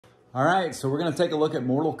All right, so we're going to take a look at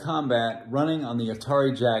Mortal Kombat running on the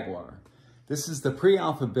Atari Jaguar. This is the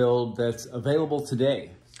pre-alpha build that's available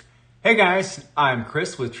today. Hey guys, I'm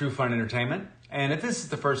Chris with True Fun Entertainment, and if this is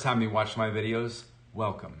the first time you watch my videos,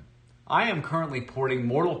 welcome. I am currently porting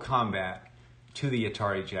Mortal Kombat to the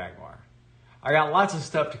Atari Jaguar. I got lots of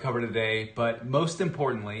stuff to cover today, but most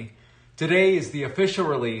importantly, today is the official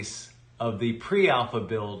release of the pre-alpha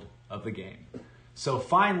build of the game. So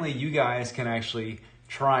finally, you guys can actually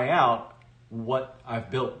try out what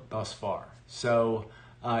I've built thus far. So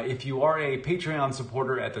if you are a Patreon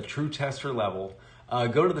supporter at the True Tester level,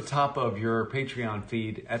 go to the top of your Patreon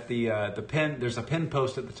feed at the pin. There's a pin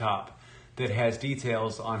post at the top that has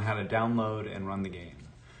details on how to download and run the game.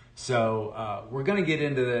 So we're going to get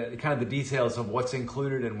into the details of what's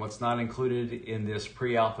included and what's not included in this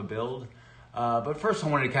pre-alpha build. But first I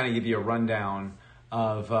wanted to kind of give you a rundown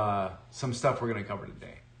of some stuff we're going to cover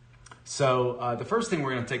today. So the first thing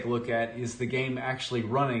we're going to take a look at is the game actually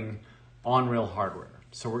running on real hardware.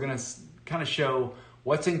 So we're going to kind of show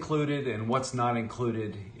what's included and what's not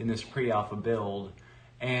included in this pre-alpha build,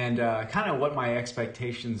 and kind of what my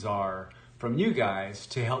expectations are from you guys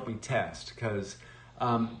to help me test. Because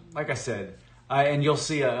like I said, and you'll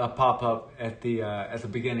see a pop-up at the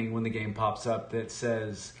beginning when the game pops up that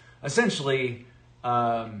says, essentially,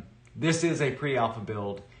 this is a pre-alpha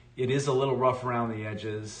build. It is a little rough around the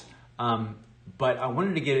edges, but I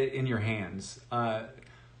wanted to get it in your hands.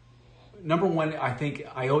 Number one, I think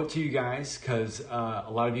I owe it to you guys because a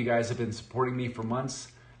lot of you guys have been supporting me for months,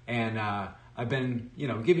 and I've been,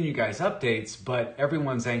 giving you guys updates, but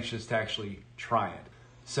everyone's anxious to actually try it.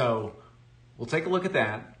 So we'll take a look at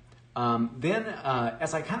that. Then,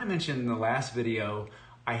 as I kind of mentioned in the last video,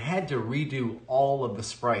 I had to redo all of the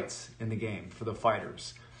sprites in the game for the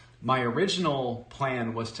fighters. My original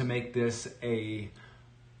plan was to make this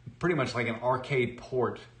pretty much like an arcade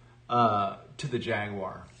port to the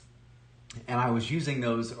Jaguar. And I was using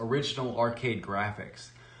those original arcade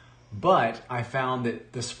graphics. But I found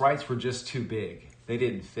that the sprites were just too big. They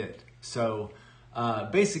didn't fit. So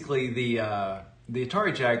basically the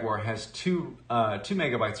Atari Jaguar has 2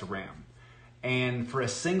 megabytes of RAM. And for a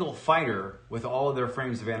single fighter with all of their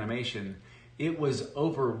frames of animation, it was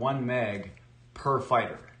over 1 meg per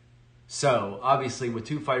fighter. So obviously with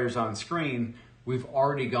 2 fighters on screen, we've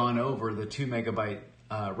already gone over the 2 megabyte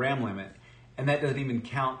RAM limit. And that doesn't even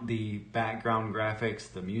count the background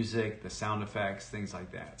graphics, the music, the sound effects, things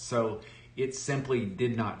like that. So it simply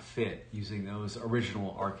did not fit using those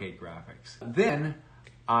original arcade graphics. Then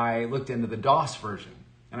I looked into the DOS version,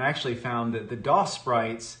 and I actually found that the DOS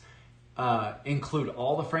sprites include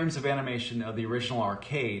all the frames of animation of the original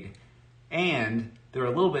arcade, and they're a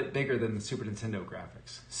little bit bigger than the Super Nintendo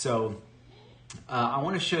graphics. So I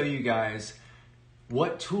want to show you guys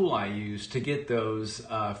what tool I used to get those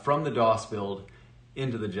from the DOS build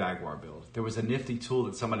into the Jaguar build. There was a nifty tool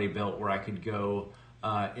that somebody built where I could go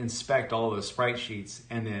inspect all of those sprite sheets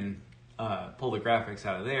and then pull the graphics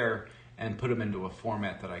out of there and put them into a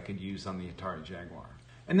format that I could use on the Atari Jaguar.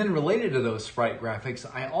 And then related to those sprite graphics,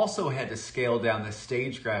 I also had to scale down the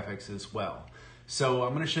stage graphics as well. So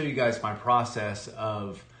I'm going to show you guys my process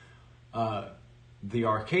of the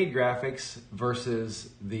arcade graphics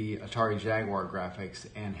versus the Atari Jaguar graphics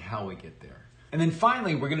and how we get there. And then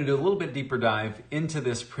finally, we're going to do a little bit deeper dive into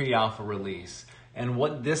this pre-alpha release and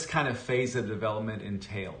what this kind of phase of development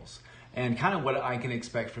entails and kind of what I can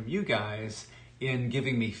expect from you guys in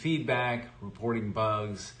giving me feedback, reporting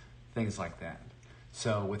bugs, things like that.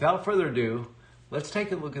 So without further ado, let's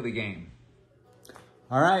take a look at the game.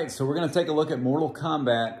 All right, so we're going to take a look at Mortal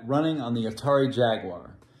Kombat running on the Atari Jaguar.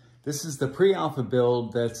 This is the pre-alpha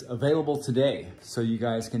build that's available today, so you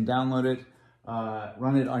guys can download it,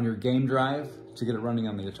 run it on your game drive to get it running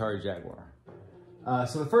on the Atari Jaguar.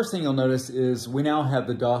 So the first thing you'll notice is we now have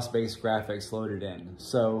the DOS-based graphics loaded in.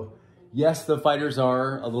 So yes, the fighters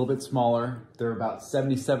are a little bit smaller. They're about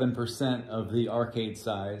 77% of the arcade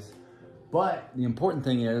size, but the important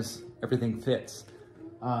thing is everything fits.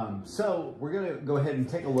 So we're gonna go ahead and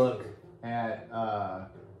take a look at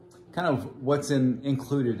kind of what's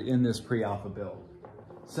included in this pre-alpha build.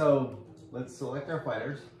 So let's select our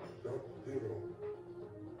fighters.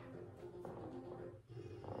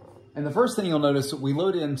 And the first thing you'll notice, we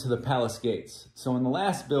load into the palace gates. So in the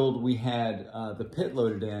last build, we had the pit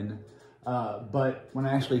loaded in, but when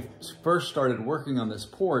I actually first started working on this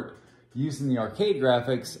port, using the arcade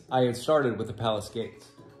graphics, I had started with the palace gates.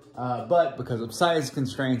 But because of size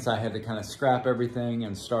constraints, I had to kind of scrap everything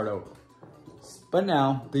and start over. But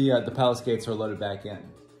now the palace gates are loaded back in.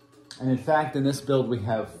 And in fact, in this build, we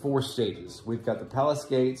have 4 stages. We've got the palace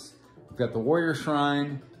gates, we've got the warrior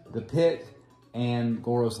shrine, the pit, and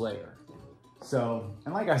Goro's Lair. So,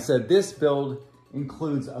 and like I said, this build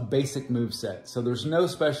includes a basic move set. So there's no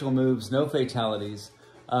special moves, no fatalities,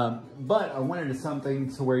 but I wanted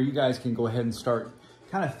something to where you guys can go ahead and start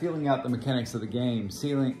kind of feeling out the mechanics of the game,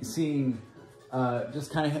 seeing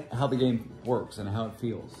just kind of how the game works and how it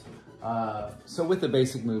feels. So with the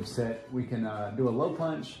basic move set, we can do a low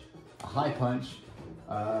punch, a high punch,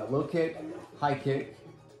 low kick, high kick.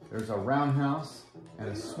 There's a roundhouse and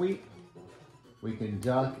a sweep. We can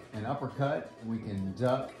duck and uppercut. We can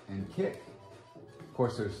duck and kick. Of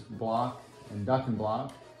course, there's block and duck and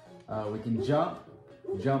block. We can jump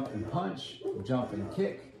and punch, jump and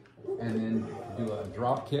kick, and then do a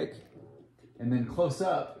drop kick. And then close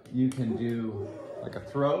up, you can do like a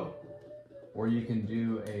throw, or you can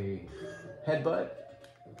do a headbutt,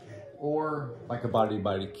 or like a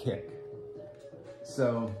body-to-body kick.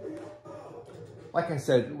 So, like I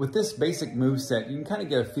said, with this basic move set, you can kind of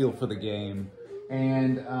get a feel for the game.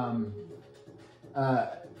 And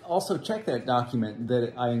also check that document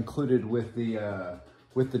that I included with the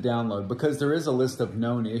download, because there is a list of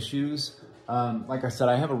known issues. Like I said,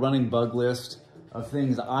 I have a running bug list of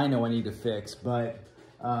things I know I need to fix, but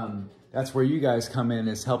that's where you guys come in,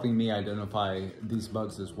 is helping me identify these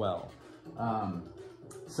bugs as well.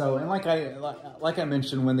 So, and like I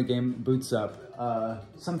mentioned, when the game boots up,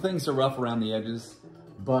 some things are rough around the edges,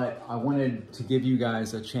 but I wanted to give you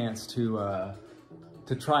guys a chance to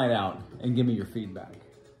try it out and give me your feedback.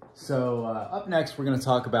 So up next, we're going to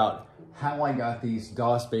talk about how I got these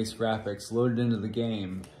DOS-based graphics loaded into the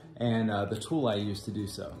game and the tool I used to do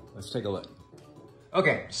so. Let's take a look.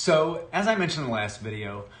 Okay, so as I mentioned in the last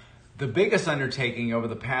video, the biggest undertaking over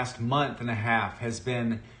the past month and a half has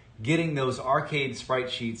been getting those arcade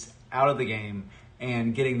sprite sheets out of the game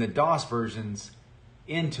and getting the DOS versions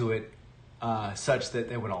into it such that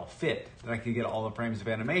they would all fit, that I could get all the frames of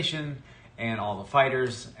animation and all the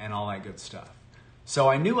fighters and all that good stuff. So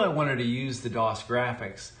I knew I wanted to use the DOS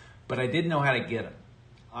graphics, but I didn't know how to get them.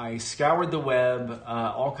 I scoured the web,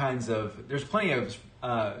 all kinds of, there's plenty of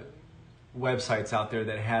websites out there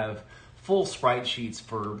that have full sprite sheets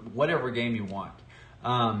for whatever game you want.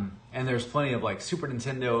 And there's plenty of like Super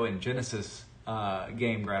Nintendo and Genesis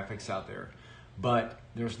game graphics out there, but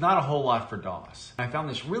there's not a whole lot for DOS. I found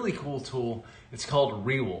this really cool tool. It's called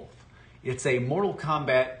Rewolf. It's a Mortal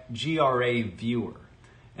Kombat GRA viewer.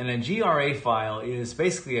 And a GRA file is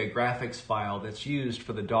basically a graphics file that's used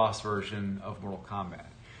for the DOS version of Mortal Kombat.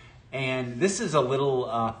 And this is a little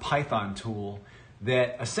Python tool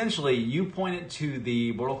that essentially you point it to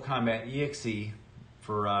the Mortal Kombat EXE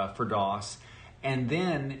for DOS, and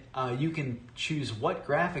then you can choose what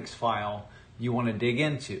graphics file you want to dig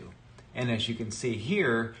into. And as you can see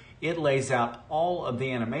here, it lays out all of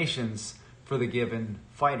the animations for the given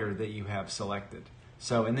fighter that you have selected.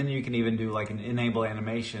 So, and then you can even do like an enable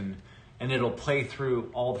animation, and it'll play through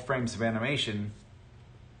all the frames of animation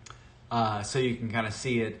so you can kind of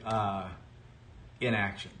see it in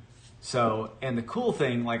action. So, and the cool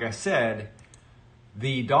thing, like I said,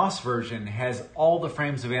 the DOS version has all the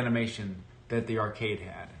frames of animation that the arcade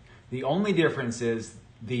had. The only difference is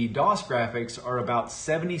the DOS graphics are about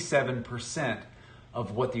 77%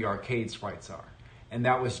 of what the arcade sprites are. And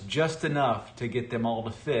that was just enough to get them all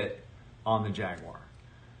to fit on the Jaguar.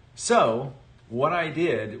 So what I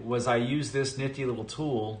did was I used this nifty little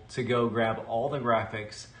tool to go grab all the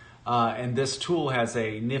graphics. And this tool has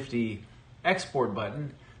a nifty export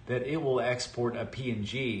button that it will export a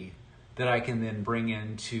PNG that I can then bring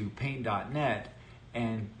into paint.net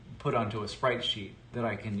and put onto a sprite sheet that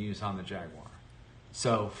I can use on the Jaguar.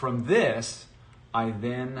 So from this, I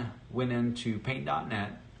then went into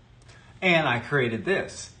paint.net and I created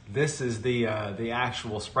this. This is the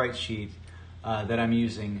actual sprite sheet that I'm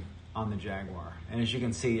using on the Jaguar. And as you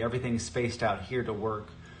can see, everything's spaced out here to work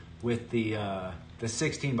with the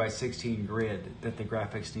 16 by 16 grid that the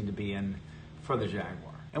graphics need to be in for the Jaguar.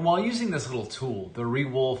 And while using this little tool, the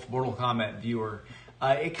Rewolf Mortal Kombat viewer,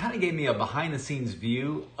 it kind of gave me a behind the scenes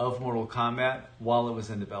view of Mortal Kombat while it was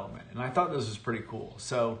in development. And I thought this was pretty cool.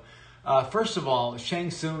 So first of all,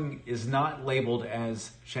 Shang Tsung is not labeled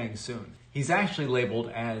as Shang Tsung. He's actually labeled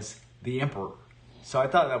as the Emperor. So I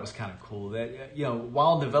thought that was kind of cool that, you know,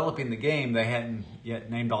 while developing the game, they hadn't yet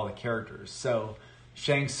named all the characters. So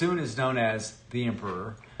Shang Tsung is known as the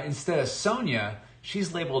Emperor. Instead of Sonya,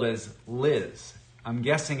 she's labeled as Liz. I'm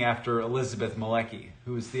guessing after Elizabeth Malecki,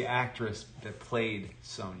 who is the actress that played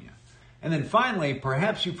Sonya. And then finally,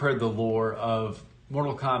 perhaps you've heard the lore of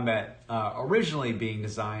Mortal Kombat originally being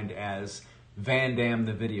designed as Van Damme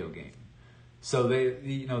the video game. So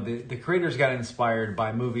the creators got inspired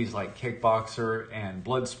by movies like Kickboxer and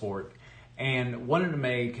Bloodsport, and wanted to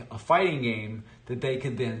make a fighting game that they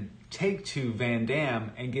could then take to Van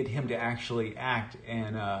Damme and get him to actually act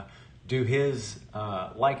and do his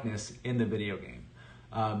likeness in the video game.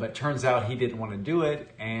 But turns out he didn't want to do it,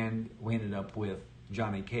 and we ended up with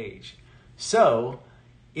Johnny Cage. So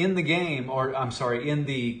in the game, or I'm sorry, in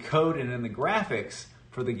the code and in the graphics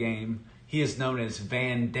for the game, he is known as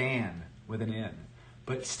Van Damme with an N.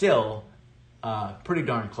 But still, pretty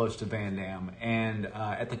darn close to Van Damme. And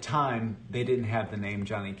at the time, they didn't have the name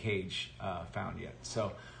Johnny Cage found yet.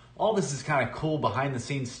 So all this is kind of cool behind the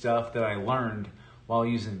scenes stuff that I learned while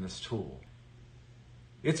using this tool.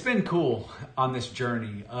 It's been cool on this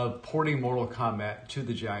journey of porting Mortal Kombat to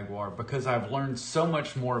the Jaguar because I've learned so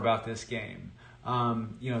much more about this game.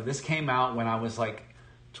 This came out when I was like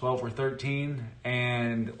 12 or 13,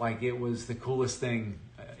 and like it was the coolest thing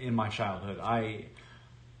in my childhood.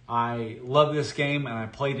 I love this game, and I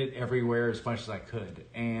played it everywhere as much as I could.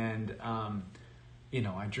 And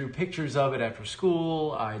I drew pictures of it after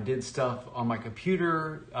school. I did stuff on my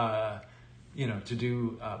computer, to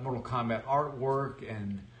do Mortal Kombat artwork,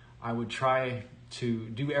 and I would try to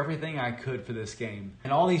do everything I could for this game.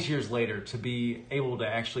 And all these years later, to be able to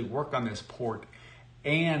actually work on this port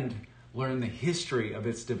and learn the history of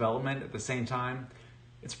its development at the same time,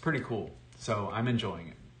 it's pretty cool. So I'm enjoying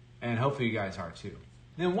it, and hopefully you guys are too.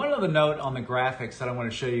 Then one other note on the graphics that I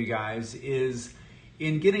want to show you guys is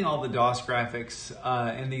in getting all the DOS graphics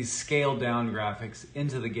and these scaled down graphics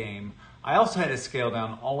into the game, I also had to scale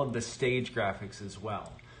down all of the stage graphics as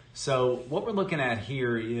well. So what we're looking at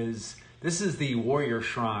here is, this is the Warrior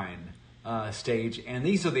Shrine stage, and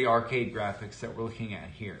these are the arcade graphics that we're looking at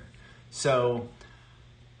here. So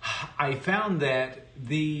I found that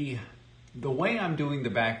the way I'm doing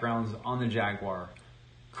the backgrounds on the Jaguar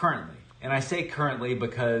currently, and I say currently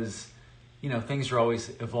because things are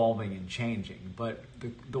always evolving and changing, but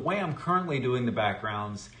the way I'm currently doing the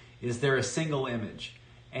backgrounds is they're a single image,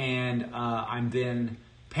 and I'm then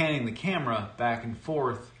panning the camera back and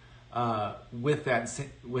forth with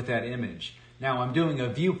that image. Now I'm doing a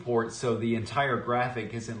viewport, so the entire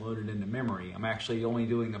graphic isn't loaded into memory. I'm actually only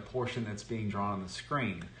doing the portion that's being drawn on the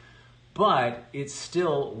screen. But it's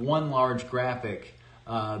still one large graphic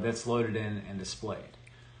that's loaded in and displayed.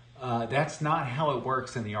 That's not how it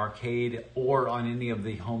works in the arcade or on any of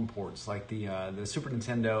the home ports, like the Super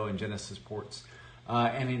Nintendo and Genesis ports,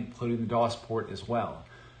 and including the DOS port as well.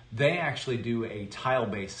 They actually do a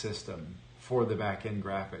tile-based system for the back-end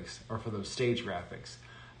graphics, or for those stage graphics.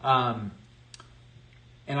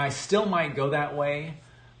 And I still might go that way,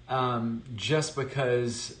 just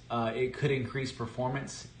because it could increase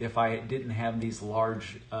performance if I didn't have these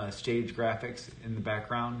large stage graphics in the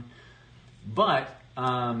background. But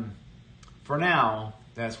for now,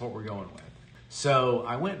 that's what we're going with. So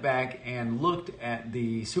I went back and looked at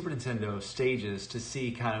the Super Nintendo stages to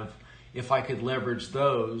see kind of if I could leverage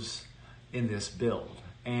those in this build.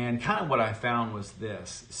 And kind of what I found was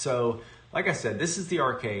this. So like I said, this is the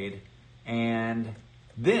arcade, and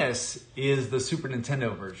this is the Super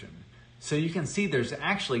Nintendo version. So you can see there's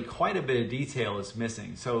actually quite a bit of detail is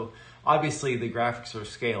missing. So obviously the graphics are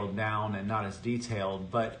scaled down and not as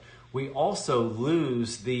detailed, but we also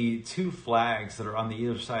lose the two flags that are on the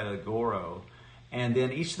either side of the Goro. And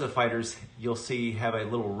then each of the fighters, you'll see, have a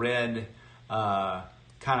little red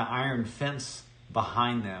kind of iron fence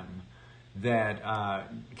behind them that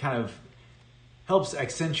kind of helps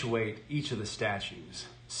accentuate each of the statues.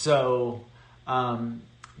 So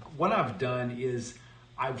what I've done is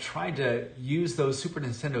I've tried to use those Super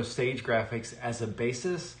Nintendo stage graphics as a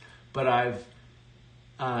basis, but I've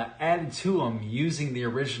added to them using the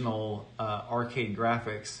original arcade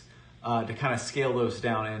graphics to kind of scale those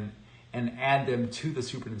down and add them to the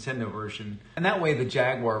Super Nintendo version. And that way the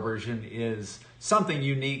Jaguar version is something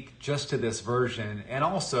unique just to this version, and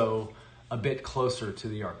also a bit closer to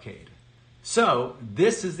the arcade. So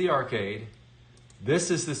this is the arcade, this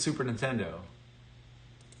is the Super Nintendo,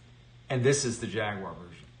 and this is the Jaguar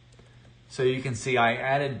version. So you can see I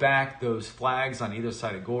added back those flags on either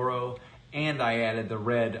side of Goro, and I added the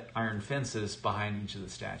red iron fences behind each of the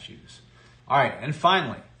statues. All right, and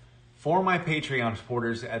finally, for my Patreon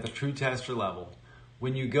supporters at the True Tester level,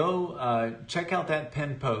 when you go check out that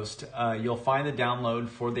pinned post, you'll find the download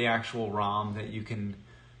for the actual ROM that you can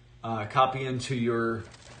copy into your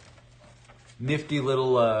nifty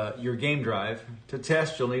little your game drive. To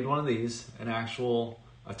test, you'll need one of these, an actual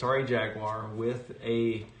Atari Jaguar with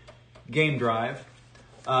a game drive.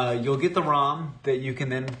 You'll get the ROM that you can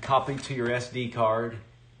then copy to your SD card,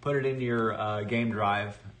 put it in your game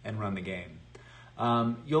drive, and run the game.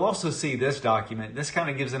 You'll also see this document. This kind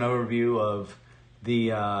of gives an overview of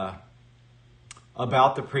the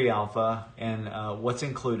about the pre-alpha and what's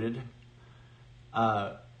included.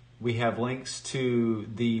 We have links to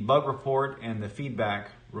the bug report and the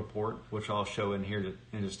feedback report, which I'll show in here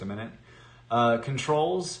in just a minute.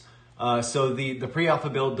 Controls. So the pre-alpha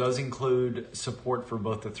build does include support for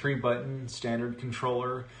both the 3-button standard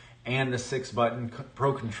controller and the 6-button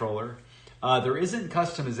Pro controller. There isn't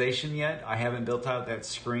customization yet. I haven't built out that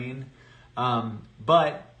screen,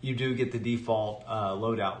 but you do get the default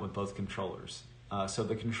loadout with both controllers. So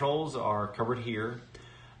the controls are covered here.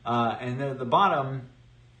 And then at the bottom,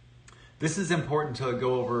 this is important to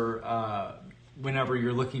go over whenever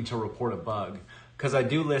you're looking to report a bug, because I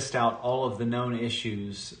do list out all of the known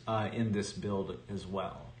issues in this build as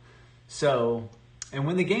well. So, and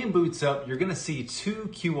when the game boots up, you're going to see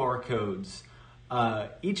 2 QR codes.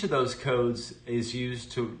 Each of those codes is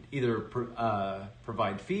used to either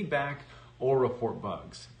provide feedback or report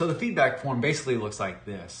bugs. So the feedback form basically looks like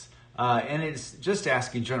this. And it's just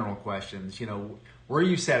asking general questions. You know, were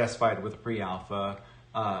you satisfied with pre-alpha?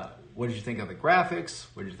 What did you think of the graphics?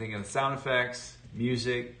 What did you think of the sound effects,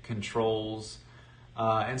 music, controls,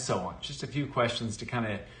 and so on? Just a few questions to kind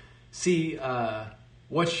of see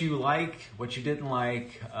what you like, what you didn't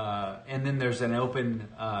like, and then there's an open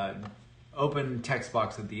text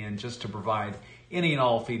box at the end just to provide any and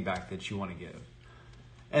all feedback that you want to give.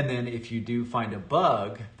 And then if you do find a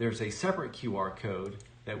bug, there's a separate QR code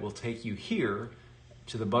that will take you here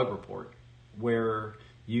to the bug report, where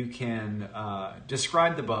you can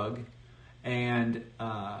describe the bug and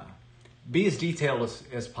be as detailed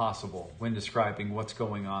as possible when describing what's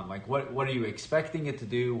going on. Like what are you expecting it to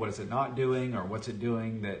do? What is it not doing? Or what's it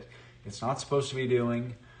doing that it's not supposed to be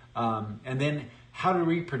doing? And then how to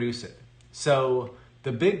reproduce it. So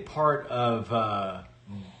the big part of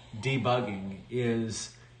debugging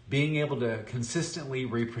is being able to consistently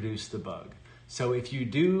reproduce the bug. So if you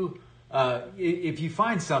do, if you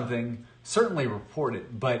find something, certainly report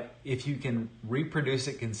it. But if you can reproduce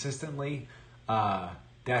it consistently,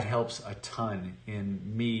 that helps a ton in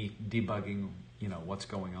me debugging, you know, what's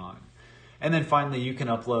going on. And then finally, you can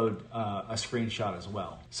upload a screenshot as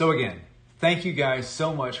well. So again, thank you guys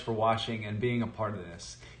so much for watching and being a part of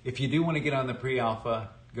this. If you do want to get on the pre-alpha,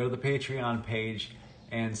 go to the Patreon page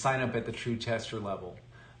and sign up at the true tester level.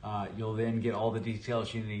 You'll then get all the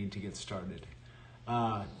details you need to get started.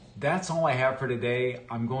 That's all I have for today.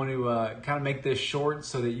 I'm going to kind of make this short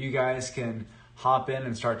so that you guys can hop in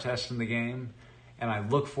and start testing the game. And I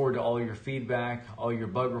look forward to all your feedback, all your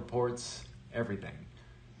bug reports, everything.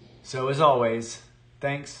 So as always,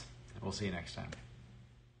 thanks, and we'll see you next time.